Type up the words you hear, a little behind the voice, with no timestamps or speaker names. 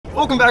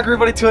Welcome back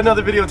everybody to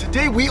another video.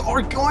 Today we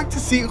are going to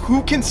see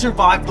who can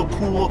survive the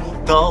pool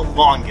the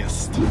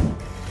longest.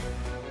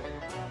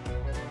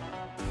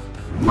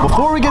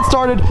 Before we get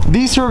started,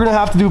 these two are gonna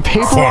have to do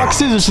paper, rock,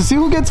 scissors to see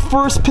who gets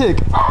first pick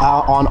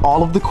on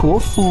all of the cool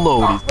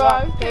floaties.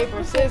 Rock,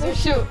 paper, scissors,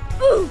 shoot.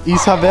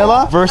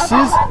 Isabella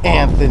versus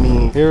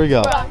Anthony. Here we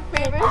go. Rock,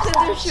 paper,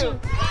 scissors, shoot.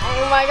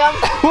 Oh my god.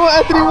 Oh,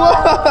 Anthony won!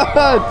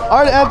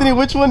 Alright, Anthony,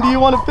 which one do you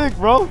want to pick,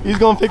 bro? He's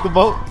gonna pick the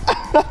boat.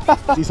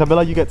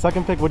 Isabella, you get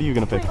second pick. What are you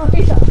gonna pick?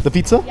 Pizza. The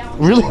pizza? Yeah.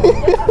 Really?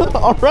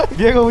 Alright.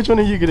 Diego, which one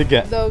are you gonna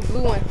get? The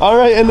blue one.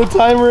 Alright, and the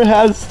timer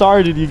has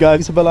started, you guys.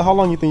 Isabella, how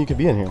long do you think you could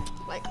be in here?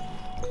 Like,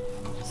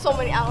 so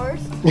many hours.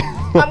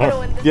 I'm gonna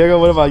win this. Diego,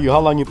 what about you? How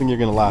long do you think you're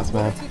gonna last,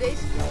 man? 2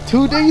 days.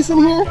 2 days in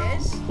here?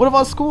 Yes. What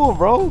about school,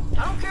 bro?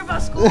 I don't care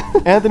about school.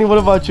 Anthony, what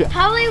about you?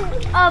 Probably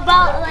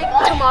about like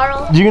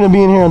tomorrow. You're gonna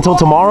be in here until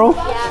tomorrow?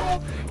 Yeah.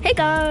 Hey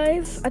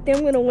guys, I think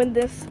I'm gonna win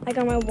this. I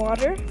got my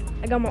water.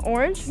 I got my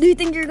orange. Do you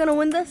think you're gonna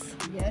win this?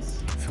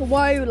 Yes. So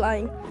why are you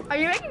lying? Are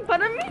you making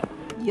fun of me?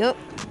 Yep.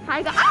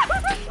 I got.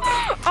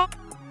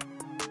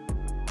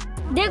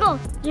 Diego,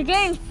 you're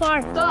getting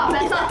far. Stop.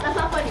 That's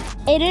not funny.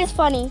 It is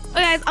funny.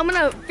 Okay, guys, I'm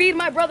gonna feed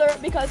my brother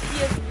because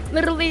he is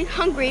literally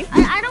hungry.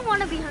 I don't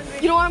want to be hungry.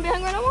 You don't want to be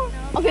hungry no more?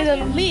 No. Okay,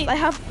 then leave. I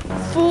have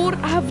food.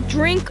 I have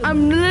drink.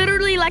 I'm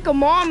literally like a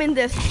mom in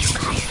this.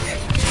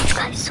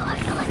 Guys, so I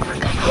feel like we're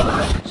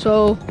gonna.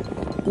 So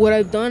what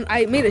I've done,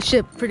 I made a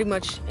ship pretty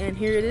much, and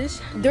here it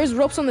is. There's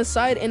ropes on the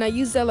side, and I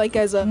use that like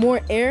as a more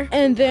air,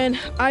 and then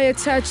I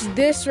attach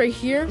this right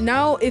here.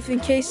 Now if in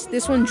case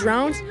this one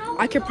drowns,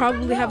 I could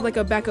probably have like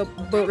a backup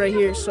boat right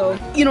here. So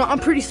you know, I'm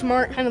pretty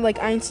smart, kind of like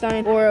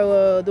Einstein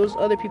or those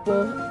other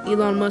people,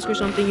 Elon Musk or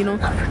something, you know.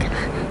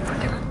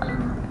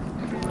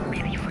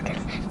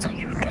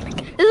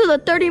 This is a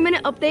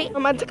 30-minute update.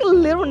 I took a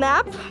little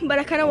nap, but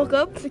I kind of woke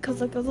up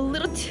because like, I was a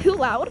little too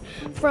loud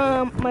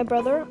from my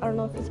brother. I don't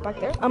know if it's back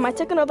there. I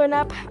took another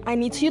nap. I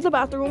need to use the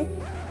bathroom.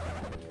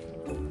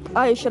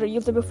 I should have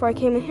used it before I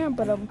came in here,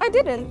 but I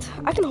didn't.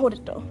 I can hold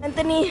it though.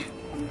 Anthony,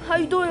 how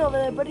you doing over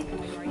there, buddy?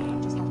 You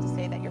just have to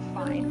say that you're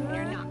fine.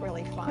 You're not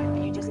really fine,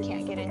 but you just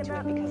can't get into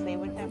it because they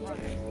would never.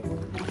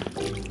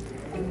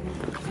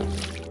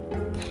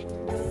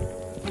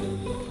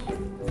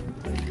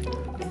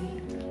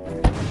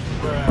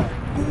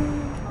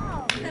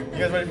 You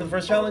guys ready for the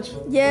first challenge?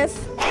 Yes.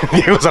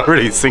 He was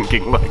already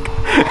sinking, like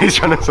he's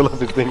trying to fill up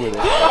his thing with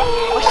it. He's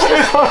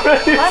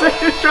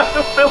trying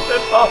to fill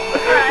it up.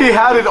 He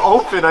had it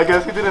open, I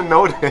guess he didn't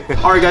notice.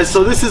 Alright guys,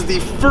 so this is the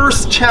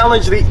first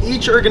challenge. They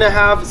each are gonna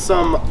have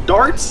some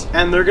darts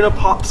and they're gonna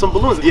pop some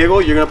balloons. Diego,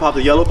 you're gonna pop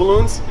the yellow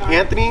balloons.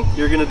 Anthony,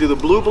 you're gonna do the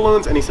blue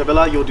balloons, and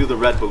Isabella, you'll do the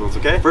red balloons,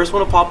 okay? First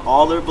one to pop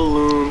all their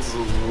balloons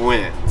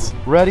wins.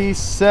 Ready,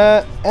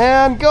 set,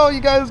 and go, you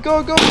guys.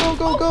 Go, go, go,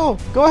 go, go.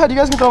 Go ahead, you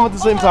guys can throw them at the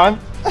same time.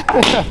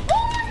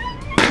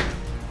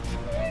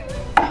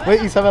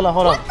 Wait, Isabella,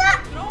 hold on.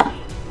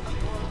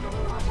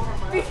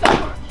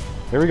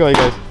 Here we go, you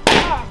guys.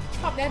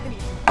 Pop Anthony.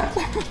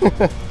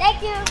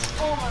 Thank you.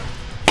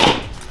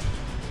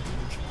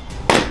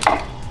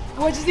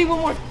 I just need one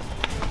more.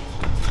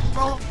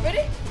 Bro,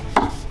 ready? I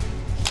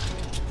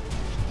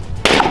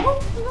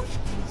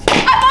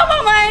popped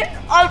out mine.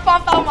 I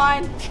popped out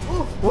mine.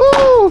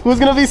 Woo! Who's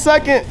gonna be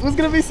second? Who's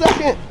gonna be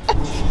second?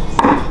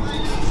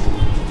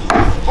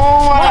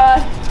 Oh my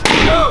god.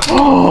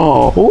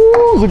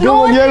 Oh, it's a good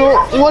one, Diego.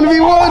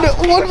 1v1,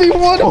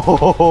 1v1.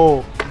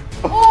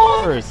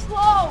 Oh, first.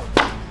 Close.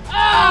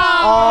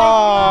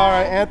 All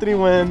right, Anthony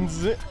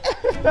wins.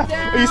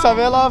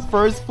 Isabella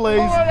first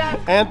place,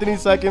 Anthony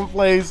second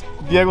place,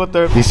 Diego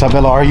third.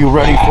 Isabella, are you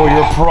ready for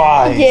your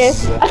prize?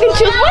 Yes. I can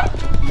choose one?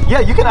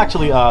 Yeah, you can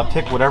actually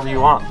pick whatever you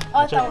want.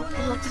 Oh, that one.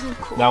 This looks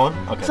cool. That one?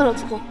 Okay. This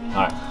looks cool. All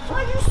right. Oh,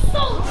 you're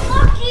so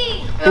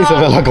lucky.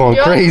 Isabella going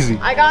crazy.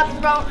 I got this,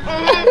 bro.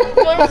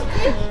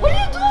 What are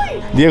you doing?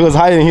 Diego's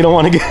hiding. He don't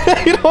want to get.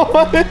 He don't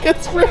want to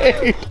get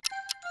sprayed.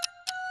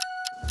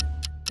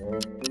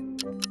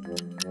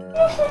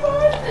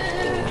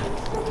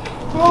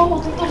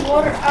 Bro, take the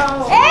water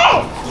out. Hey!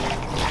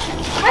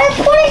 Why are you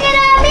pointing it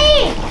at me?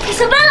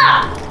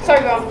 Isabella!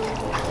 Sorry, bro.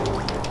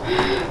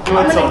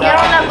 I'm gonna get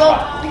on that boat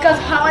because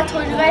how I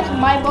told you guys,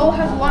 my boat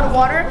has a lot of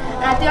water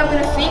and I think I'm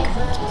gonna sink.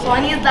 So I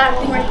need that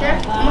thing right there.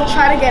 I'm gonna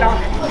try to get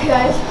on it. Okay,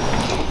 guys.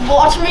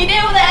 Watch me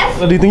do this.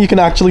 Do you think you can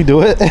actually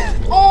do it?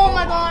 Oh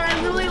my god, I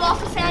literally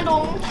lost a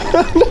sandal.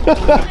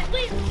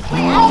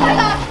 Oh my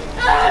god.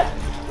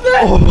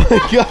 Oh my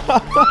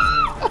god.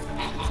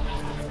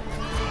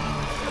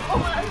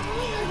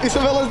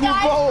 Isabella's new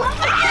boat.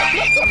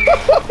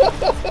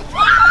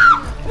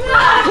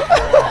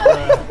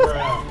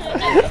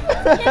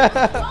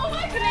 Oh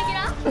my, can I get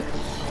out?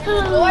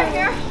 Go in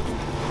here.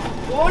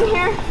 Go in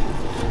here.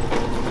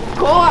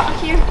 Go out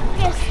here.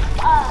 Yes.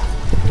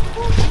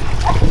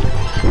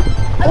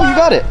 Oh, you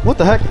got it. What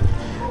the heck?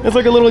 It's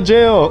like a little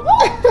jail.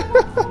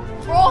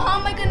 Bro, how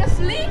am I gonna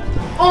sleep?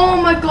 Oh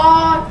my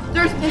god.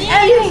 There's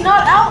Anthony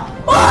not out.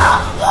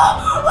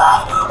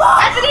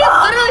 Anthony is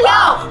literally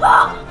out.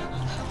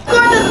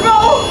 Goodness, bro.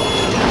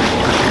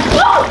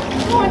 Oh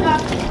my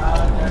god.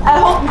 I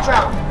hope you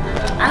drown.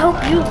 I hope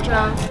you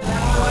drown.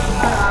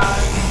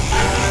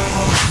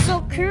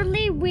 So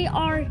currently we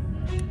are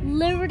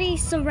literally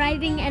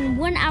surviving and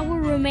 1 hour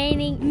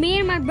remaining. Me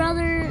and my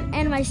brother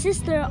and my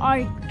sister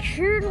are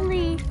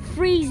currently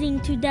freezing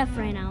to death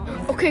right now.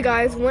 Okay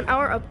guys, 1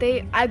 hour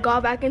update. I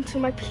got back into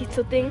my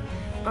pizza thing.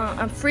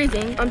 I'm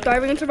freezing. I'm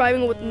thriving and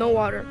surviving with no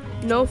water,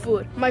 no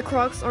food. My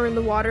Crocs are in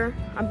the water.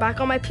 I'm back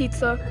on my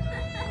pizza.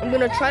 I'm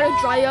gonna try to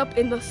dry up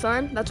in the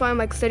sun. That's why I'm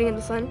like sitting in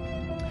the sun.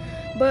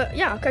 But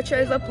yeah, I'll catch you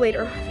guys up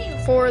later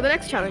for the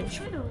next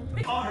challenge.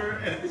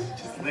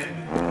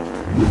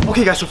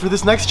 Okay guys, so for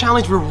this next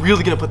challenge, we're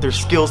really gonna put their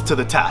skills to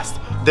the test.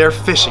 Their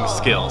fishing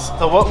skills.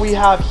 So what we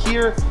have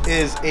here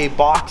is a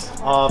box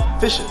of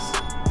fishes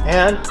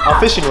and a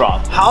fishing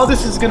rod. How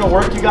this is gonna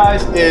work, you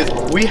guys, is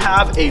we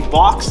have a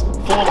box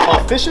full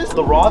of fishes.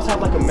 The rods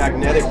have like a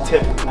magnetic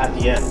tip at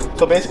the end.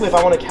 So basically, if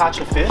I wanna catch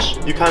a fish,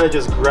 you kind of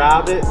just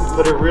grab it,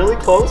 put it really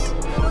close,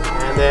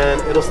 and then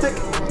it'll stick.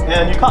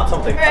 And you caught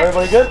something.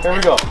 Everybody good? Here we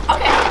go.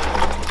 Okay.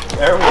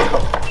 There we go.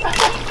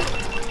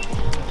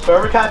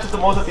 Whoever catches the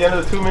most at the end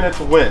of the 2 minutes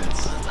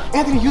wins.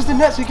 Anthony, use the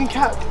net so you can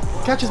catch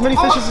as many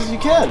fishes as you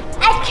can.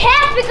 I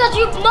can't because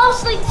you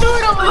mostly threw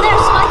it over there,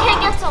 so I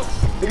can't get some.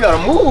 You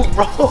gotta move,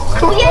 bro.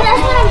 Well, yeah,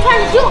 that's what I'm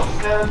trying to do.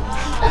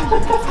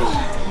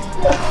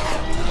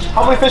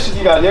 How many fishes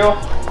you got, Diego?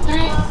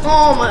 3.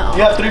 Oh my god.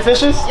 You have 3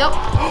 fishes? Yep.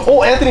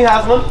 Oh, Anthony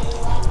has one.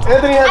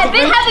 Anthony has I've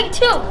been having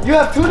 2. You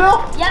have 2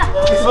 now? Yeah.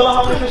 Isabella,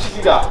 how many fishes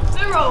you got?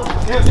 0.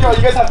 You have 0.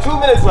 You guys have 2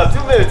 minutes left.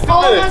 2 minutes. 2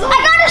 minutes. I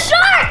got a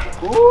shark!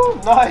 Ooh,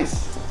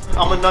 nice.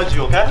 I'm gonna nudge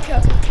you, okay?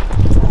 Okay.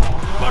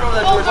 Right over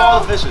there towards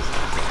all the fishes.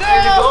 There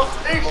you go.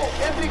 There you go.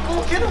 Anthony,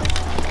 go get him.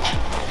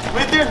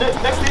 Right there,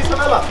 next to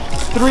Isabella.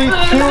 3,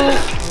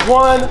 2,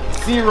 1,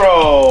 0.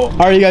 All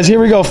right, you guys, here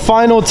we go.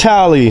 Final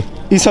tally.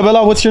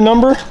 Isabella, what's your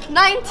number?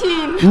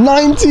 19.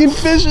 19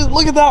 fishes.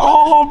 Look at that.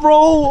 Oh, bro.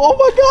 Oh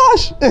my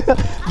gosh.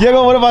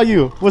 Diego, what about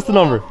you? What's the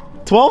number?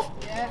 12?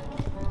 Yeah.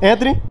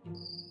 Anthony?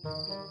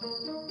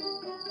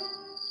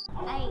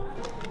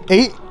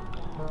 8?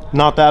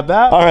 Not that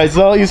bad. All right,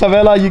 so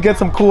Isabella, you get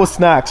some cool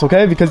snacks,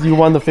 okay? Because you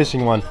won the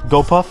fishing one.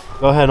 Go Puff.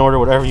 Go ahead and order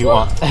whatever you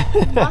want.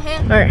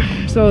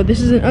 Alright, so this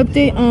is an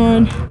update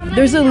on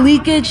there's a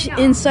leakage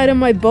inside of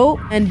my boat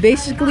and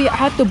basically I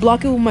have to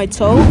block it with my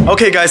toe.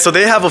 Okay guys, so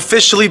they have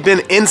officially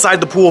been inside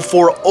the pool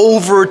for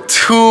over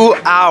 2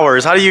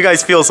 hours. How do you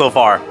guys feel so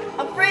far?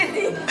 I'm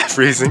freezing.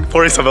 Freezing?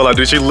 Poor Isabella,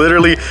 dude. She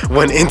literally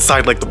went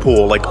inside like the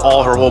pool, like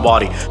all her whole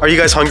body. Are you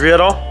guys hungry at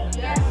all?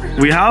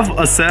 We have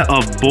a set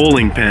of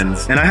bowling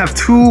pins and I have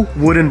 2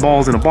 wooden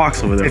balls in a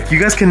box over there. If you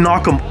guys can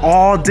knock them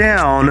all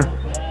down,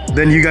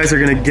 then you guys are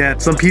gonna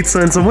get some pizza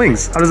and some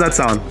wings. How does that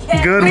sound?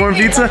 Good, warm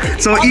pizza?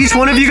 So each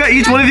one of you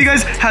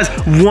guys has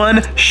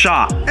 1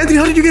 shot. Anthony,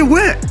 how did you get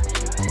wet?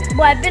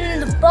 Well, I've been in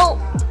the boat.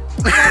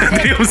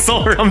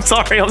 I'm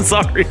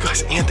sorry.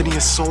 Guys, Anthony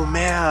is so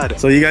mad.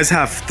 So you guys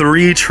have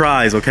 3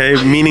 tries, okay?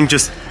 Meaning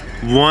just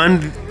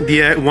one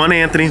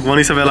Anthony, 1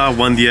 Isabella,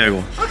 1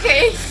 Diego.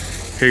 Okay.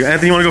 Here you go.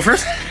 Anthony, you wanna go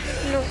first?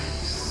 No.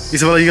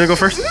 Isabella, you gonna go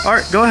first? All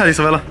right, go ahead,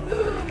 Isabella.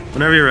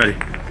 Whenever you're ready.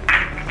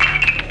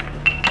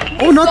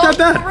 Oh, not that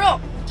bad.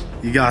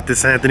 You got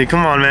this, Anthony.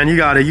 Come on, man. You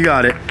got it.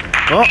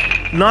 Oh,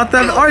 not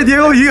that bad. All right,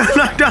 Diego, you gotta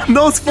knock down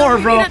those 4,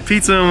 bro.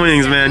 Pizza and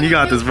wings, man. You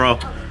got this, bro.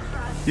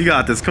 You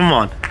got this. Come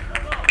on.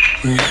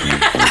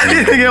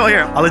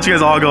 Here, I'll let you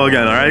guys all go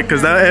again, all right?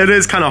 Because it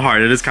is kind of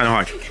hard. All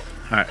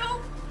right.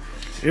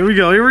 Here we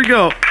go.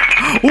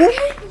 Oh,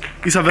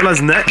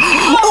 Isabella's net.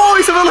 Oh,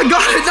 Isabella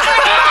got it.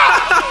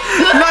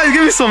 Nice.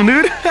 Give me some,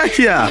 dude. Heck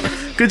yeah.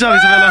 Good job,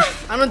 Isabella.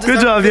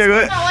 Good job,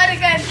 Diego.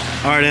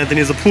 All right, Anthony,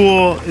 is the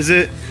pool,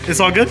 it's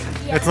all good?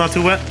 Yeah. It's not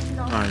too wet?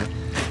 No. All right.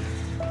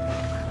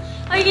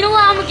 Oh, you know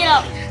what? I'm gonna get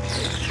out.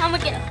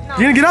 No.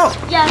 You're gonna get out?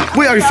 Yeah.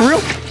 Wait, are you for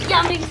real? Yeah,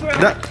 I'm being for real.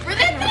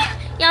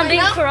 Yeah, I'm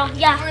being for real.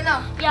 Yeah. Right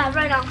now. Yeah,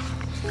 right now.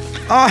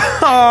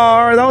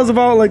 All right, that was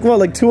about like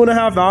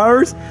 2.5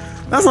 hours?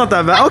 That's not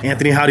that bad. Okay.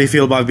 Anthony, how do you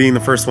feel about being the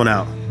first one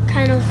out?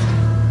 Kind of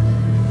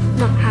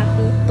not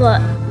happy,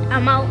 but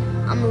I'm out.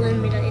 I'm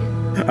eliminated.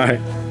 All right,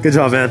 good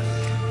job, man.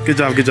 Good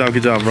job,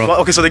 bro.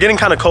 Well, okay, so they're getting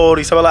kind of cold.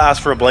 Isabella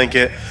asked for a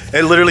blanket.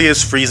 It literally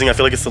is freezing. I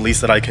feel like it's the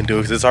least that I can do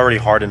because it's already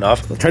hard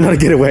enough. Try not to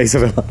get away,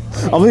 Isabella.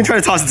 I'm gonna try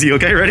to toss it to you,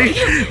 okay? Ready?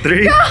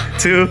 3,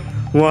 2,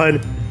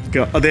 1,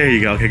 go. Oh, there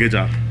you go. Okay, good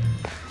job.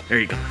 There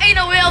you go. Ain't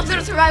no way I was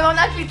gonna survive on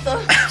that pizza.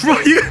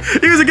 Bro, you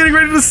guys are getting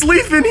ready to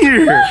sleep in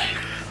here.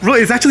 Bro,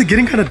 it's actually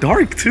getting kind of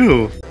dark,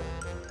 too.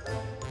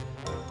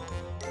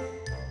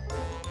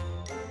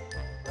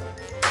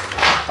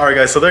 All right,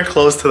 guys, so they're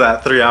close to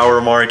that 3-hour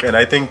mark, and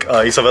I think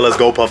Isabella's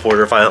Go Puff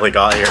order finally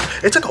got here.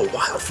 It took a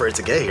while for it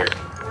to get here.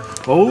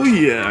 Oh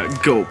yeah,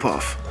 Go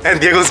Puff.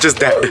 And Diego's just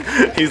dead.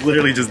 He's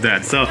literally just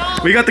dead. So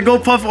we got the Go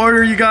Puff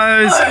order, you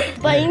guys.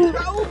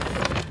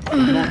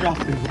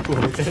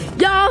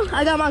 Yo,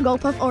 I got my Go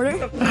Puff order.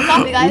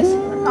 Coffee, guys.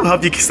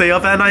 Help you stay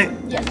up at night?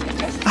 Yes.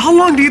 How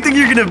long do you think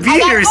you're gonna be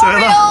here,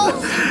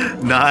 Isabella?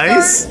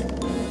 Nice.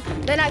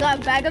 Then I got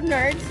a bag of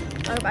nerds.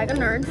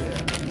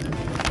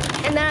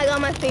 And then I got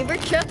my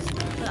favorite chips.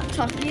 I got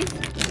Toffees.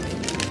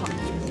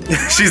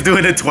 She's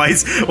doing it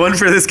twice. One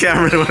for this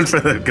camera and one for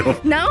the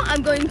GoPro. Now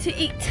I'm going to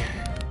eat.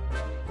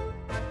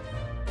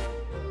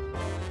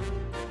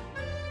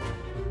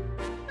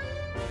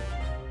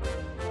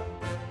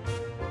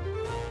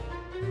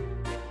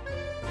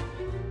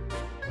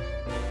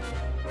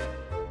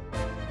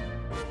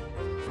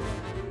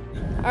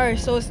 Alright,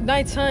 so it's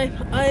nighttime.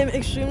 I am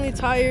extremely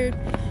tired,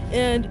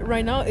 and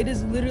right now it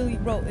is literally,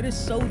 bro, it is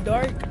so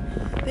dark.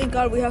 Thank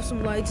God we have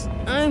some lights.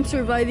 I'm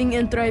surviving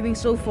and thriving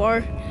so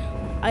far.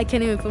 I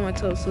can't even feel my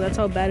toes, so that's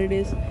how bad it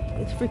is.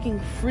 It's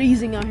freaking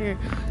freezing out here.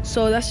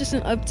 So that's just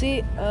an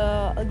update.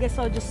 I guess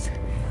I'll just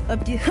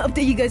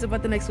update you guys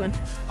about the next one.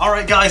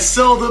 Alright guys,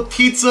 so the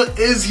pizza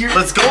is here.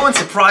 Let's go and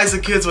surprise the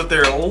kids with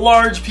their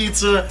large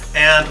pizza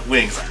and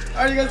wings.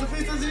 Alright you guys, the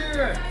pizza's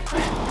here.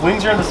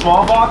 Wings are in the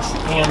small box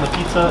and the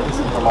pizza is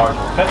in the large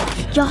one,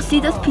 okay? Y'all see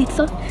this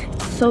pizza?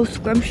 It's so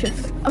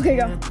scrumptious. Okay,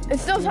 go.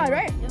 It's still tied,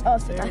 right? Oh,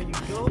 it's still There tied.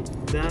 you go.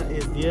 That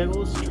is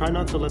Diego's. Try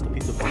not to let the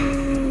pizza fall.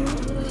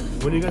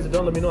 When you guys are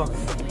done, let me know.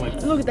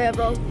 Look at that,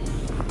 bro.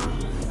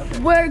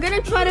 We're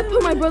gonna try to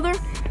put my brother.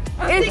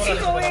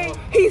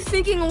 He's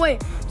thinking away.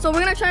 So we're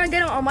gonna try to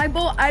get him on my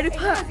boat. I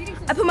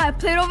put my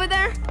plate over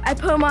there. I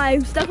put my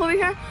stuff over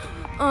here.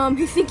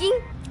 He's thinking.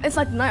 It's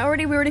like night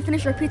already. We already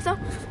finished our pizza.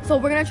 So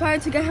we're gonna try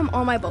to get him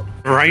on my boat.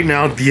 Right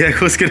now,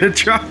 Diego's gonna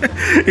try.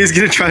 He's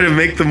gonna try to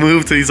make the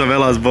move to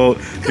Isabella's boat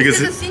because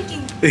his is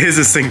sinking. His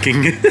is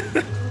sinking.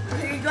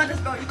 Okay, you got this,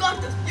 bro. You got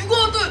this. You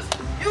got this.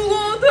 You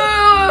got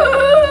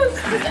this.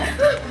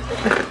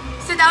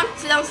 Sit down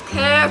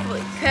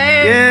carefully.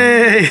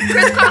 Okay. Yay!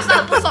 Crisscross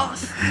out the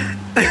sauce.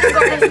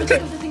 Let me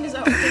check if the thing is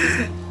out.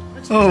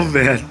 Oh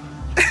man.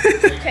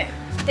 Okay,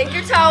 take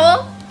your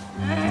towel.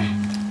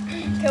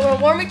 Okay, we'll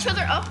warm each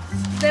other up.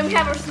 Then we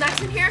have our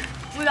snacks in here.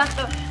 We got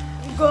the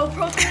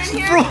GoPro thing in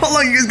here. Bro, how long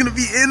are you guys gonna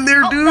be in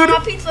there, dude? Got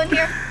our pizza in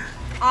here.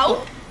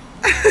 Out.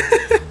 Do you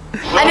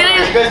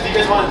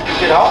guys want to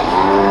get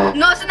out?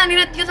 No, I need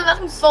to use the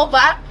bathroom so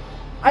bad.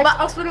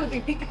 I'll split it with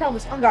you. Peek your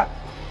pelvis. Oh God.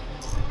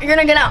 You're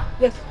gonna get out.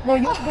 Yes. No,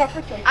 you can go out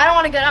first. I don't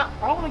want to get out.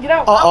 I don't want to get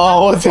out.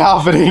 Uh-oh, what's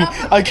happening?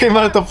 I came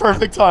out at the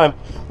perfect time.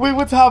 Wait,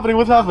 what's happening?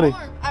 What's happening?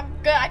 I'm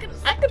good. I can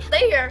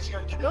stay here.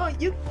 No,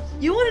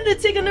 you wanted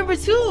to take a number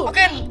 2.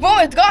 Okay, bro,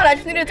 it's gone. I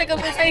just need to take a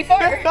bit any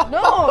further.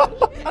 No.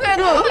 Okay,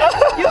 no.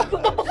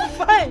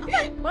 Fine.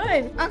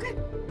 Okay.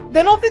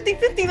 Then all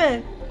 50-50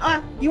 then.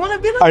 You want to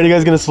be like? Are you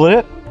guys gonna split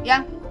it?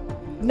 Yeah.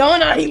 No,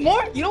 not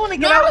anymore. You don't want to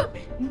get out.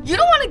 You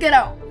don't want to get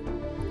out.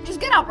 Just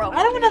get out, bro.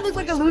 I don't want to look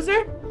like a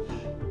loser.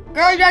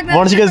 Girl, you're Why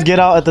don't you guys get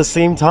out at the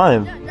same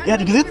time? Yeah,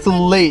 because it's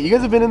late. You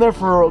guys have been in there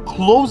for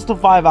close to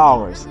 5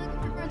 hours.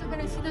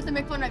 To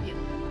make fun of you.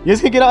 You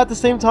guys can get out at the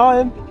same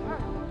time.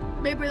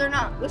 Maybe they're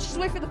not. Let's just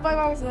wait for the 5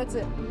 hours and that's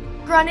it.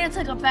 Girl, I need to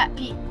take a fat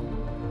pee.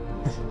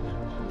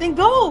 Then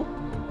go.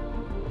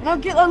 And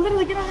I'll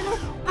literally get out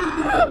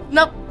of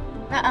Nope.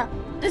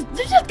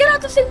 Just get out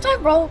at the same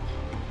time, bro.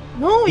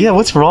 No. Yeah,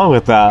 what's wrong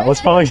with that?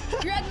 What's wrong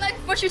with... You're acting like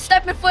once you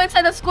step your foot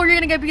inside the school, you're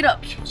gonna get beat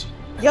up.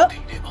 Yep.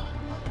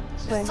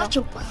 Such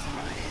a pussy.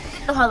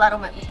 The hell out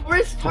of me.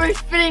 We're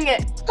spinning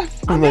it.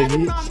 Oh my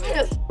God.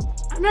 Promise.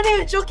 I'm not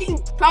even joking.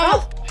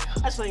 Promise.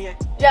 That's funny, yeah.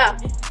 Yeah.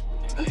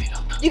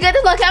 You get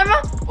this on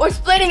camera? We're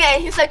splitting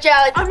it. He's like,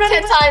 yeah, like 10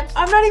 times.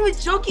 I'm not even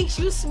joking.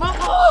 She was smart.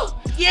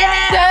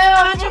 Yeah.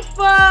 Damn.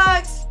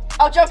 $100.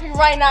 I'll jump you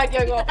right now,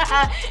 Diego.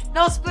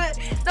 No split.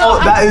 No.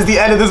 Oh, that is the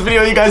end of this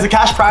video, you guys. The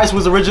cash prize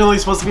was originally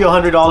supposed to be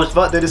 $100,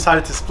 but they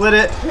decided to split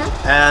it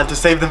and to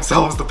save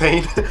themselves the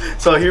pain.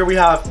 So here we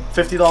have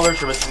 $50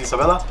 for Mrs.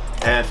 Isabella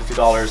and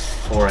 $50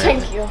 for Anthony.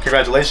 Thank you.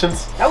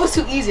 Congratulations. That was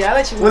too easy. I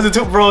let you. Was it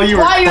too, bro? You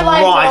were Why are you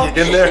lying, crying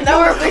bro? in there. That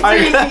was way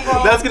too easy,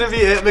 bro. That's gonna be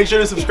it. Make sure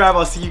to subscribe.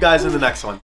 I'll see you guys in the next one.